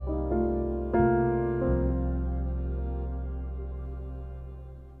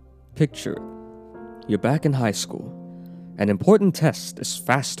picture it. You're back in high school. An important test is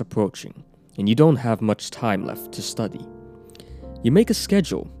fast approaching, and you don't have much time left to study. You make a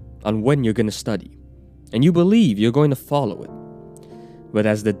schedule on when you're going to study, and you believe you're going to follow it. But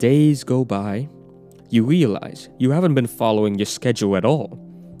as the days go by, you realize you haven't been following your schedule at all,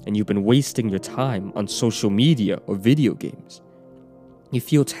 and you've been wasting your time on social media or video games. You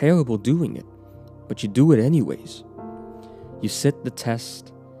feel terrible doing it, but you do it anyways. You sit the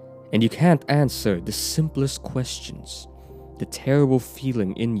test, and you can't answer the simplest questions. The terrible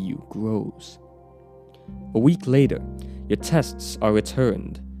feeling in you grows. A week later, your tests are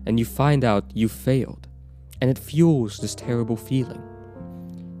returned, and you find out you failed, and it fuels this terrible feeling.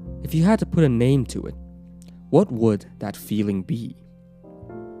 If you had to put a name to it, what would that feeling be?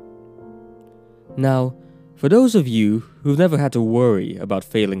 Now, for those of you who've never had to worry about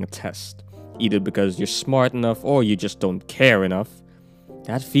failing a test, either because you're smart enough or you just don't care enough,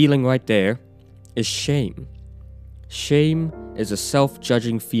 that feeling right there is shame. Shame is a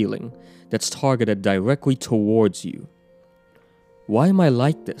self-judging feeling that's targeted directly towards you. Why am I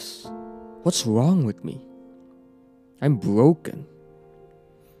like this? What's wrong with me? I'm broken.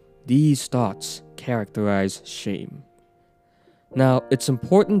 These thoughts characterize shame. Now, it's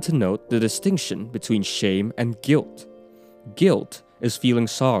important to note the distinction between shame and guilt. Guilt is feeling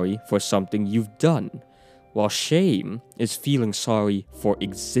sorry for something you've done, while shame is feeling sorry for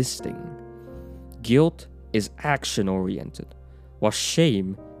existing. Guilt is action-oriented, while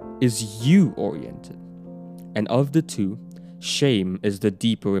shame is you-oriented. And of the two, shame is the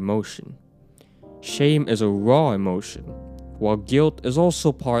deeper emotion. Shame is a raw emotion, while guilt is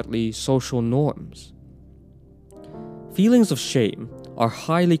also partly social norms. Feelings of shame are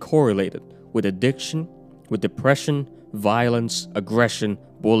highly correlated with addiction, with depression, violence, aggression,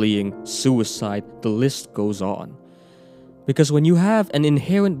 bullying, suicide, the list goes on. Because when you have an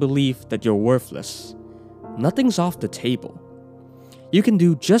inherent belief that you're worthless, nothing's off the table. You can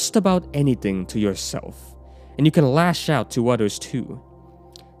do just about anything to yourself, and you can lash out to others too.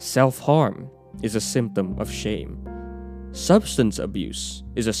 Self-harm is a symptom of shame. Substance abuse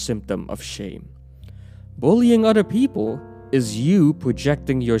is a symptom of shame. Bullying other people is you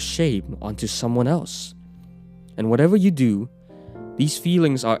projecting your shame onto someone else. And whatever you do, these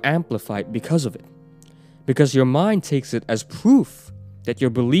feelings are amplified because of it. Because your mind takes it as proof that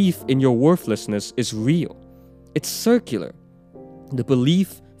your belief in your worthlessness is real. It's circular. The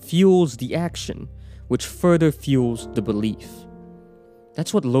belief fuels the action, which further fuels the belief.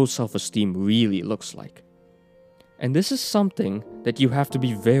 That's what low self-esteem really looks like. And this is something that you have to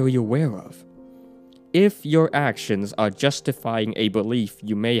be very aware of. If your actions are justifying a belief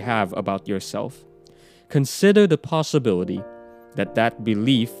you may have about yourself, consider the possibility that that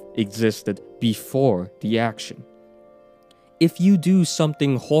belief existed before the action. If you do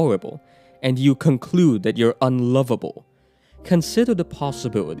something horrible and you conclude that you're unlovable, consider the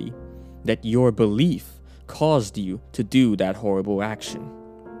possibility that your belief caused you to do that horrible action.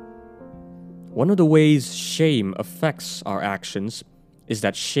 One of the ways shame affects our actions is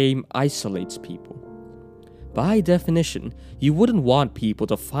that shame isolates people. By definition, you wouldn't want people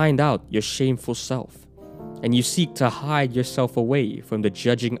to find out your shameful self, and you seek to hide yourself away from the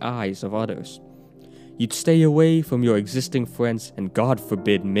judging eyes of others. You'd stay away from your existing friends and, God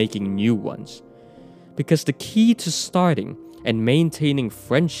forbid, making new ones. Because the key to starting and maintaining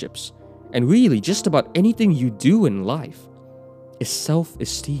friendships, and really just about anything you do in life, is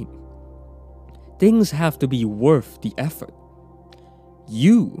self-esteem. Things have to be worth the effort.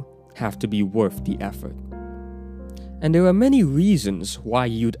 You have to be worth the effort. And there are many reasons why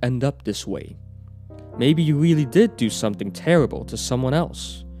you'd end up this way. Maybe you really did do something terrible to someone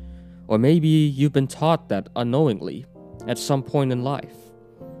else. Or maybe you've been taught that unknowingly at some point in life,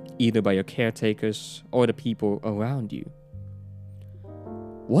 either by your caretakers or the people around you.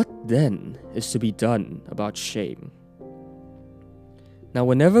 What then is to be done about shame? Now,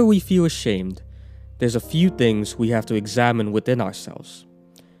 whenever we feel ashamed, there's a few things we have to examine within ourselves.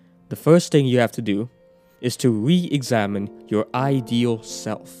 The first thing you have to do is to re-examine your ideal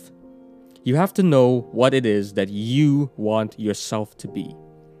self. You have to know what it is that you want yourself to be.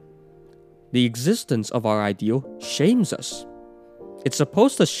 The existence of our ideal shames us. It's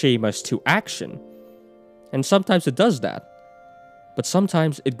supposed to shame us to action, and sometimes it does that, but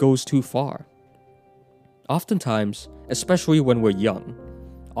sometimes it goes too far. Oftentimes, especially when we're young,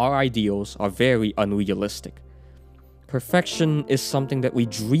 our ideals are very unrealistic. Perfection is something that we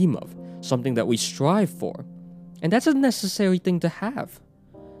dream of, something that we strive for, and that's a necessary thing to have.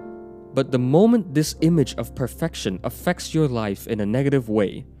 But the moment this image of perfection affects your life in a negative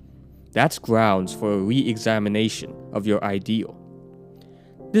way, that's grounds for a re-examination of your ideal.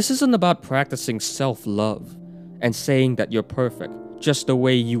 This isn't about practicing self-love and saying that you're perfect just the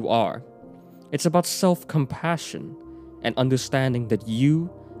way you are. It's about self-compassion and understanding that you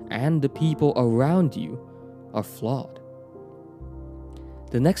and the people around you are flawed.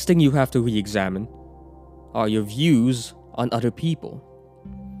 The next thing you have to re-examine are your views on other people.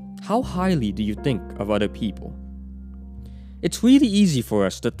 How highly do you think of other people? It's really easy for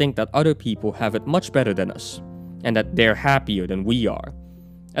us to think that other people have it much better than us, and that they're happier than we are,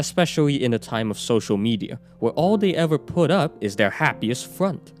 especially in a time of social media, where all they ever put up is their happiest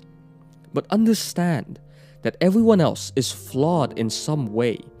front. But understand that everyone else is flawed in some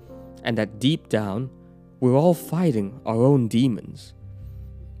way, and that deep down, we're all fighting our own demons.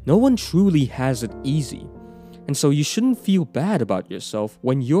 No one truly has it easy, and so you shouldn't feel bad about yourself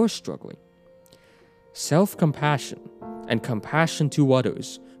when you're struggling. Self-compassion and compassion to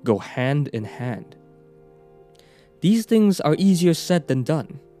others go hand in hand. These things are easier said than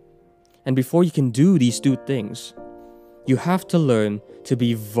done. And before you can do these two things, you have to learn to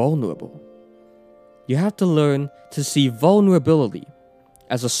be vulnerable. You have to learn to see vulnerability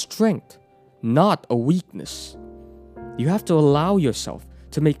as a strength, not a weakness. You have to allow yourself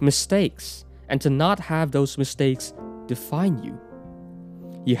to make mistakes and to not have those mistakes define you.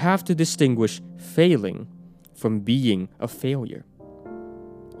 You have to distinguish failing from being a failure.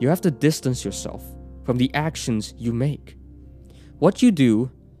 You have to distance yourself from the actions you make. What you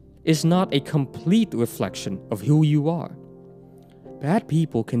do is not a complete reflection of who you are. Bad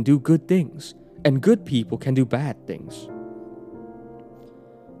people can do good things, and good people can do bad things.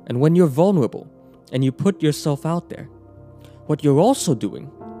 And when you're vulnerable and you put yourself out there, what you're also doing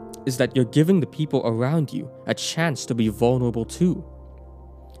is that you're giving the people around you a chance to be vulnerable too.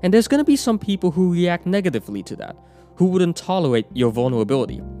 And there's gonna be some people who react negatively to that, who wouldn't tolerate your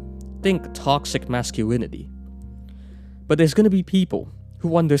vulnerability. Think toxic masculinity. But there's gonna be people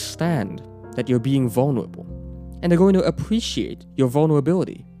who understand that you're being vulnerable, and they're going to appreciate your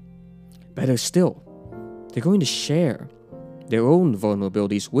vulnerability. Better still, they're going to share their own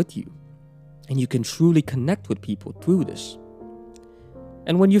vulnerabilities with you, and you can truly connect with people through this.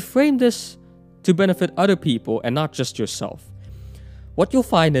 And when you frame this to benefit other people and not just yourself, what you'll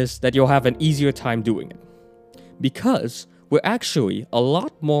find is that you'll have an easier time doing it. Because we're actually a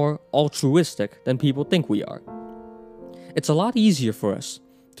lot more altruistic than people think we are. It's a lot easier for us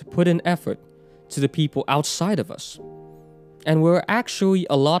to put in effort to the people outside of us. And we're actually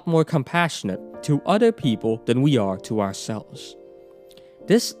a lot more compassionate to other people than we are to ourselves.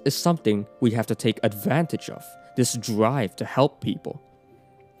 This is something we have to take advantage of, this drive to help people.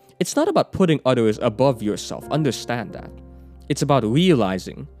 It's not about putting others above yourself, understand that. It's about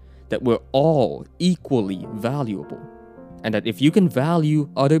realizing that we're all equally valuable, and that if you can value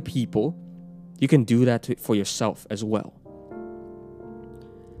other people, you can do that for yourself as well.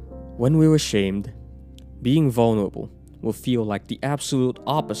 When we're ashamed, being vulnerable will feel like the absolute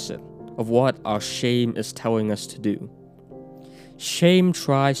opposite of what our shame is telling us to do. Shame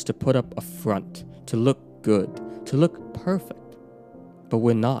tries to put up a front, to look good, to look perfect, but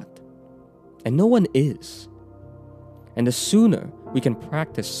we're not, and no one is. And the sooner we can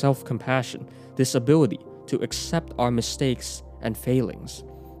practice self-compassion, this ability to accept our mistakes and failings,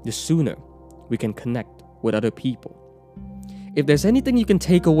 the sooner we can connect with other people. If there's anything you can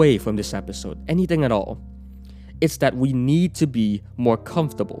take away from this episode, anything at all, it's that we need to be more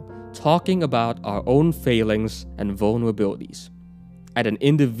comfortable talking about our own failings and vulnerabilities at an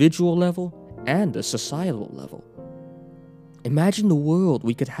individual level and a societal level. Imagine the world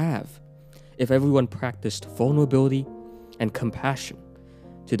we could have if everyone practiced vulnerability and compassion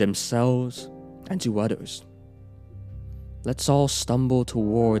to themselves and to others. Let's all stumble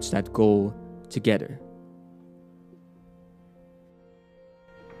towards that goal together.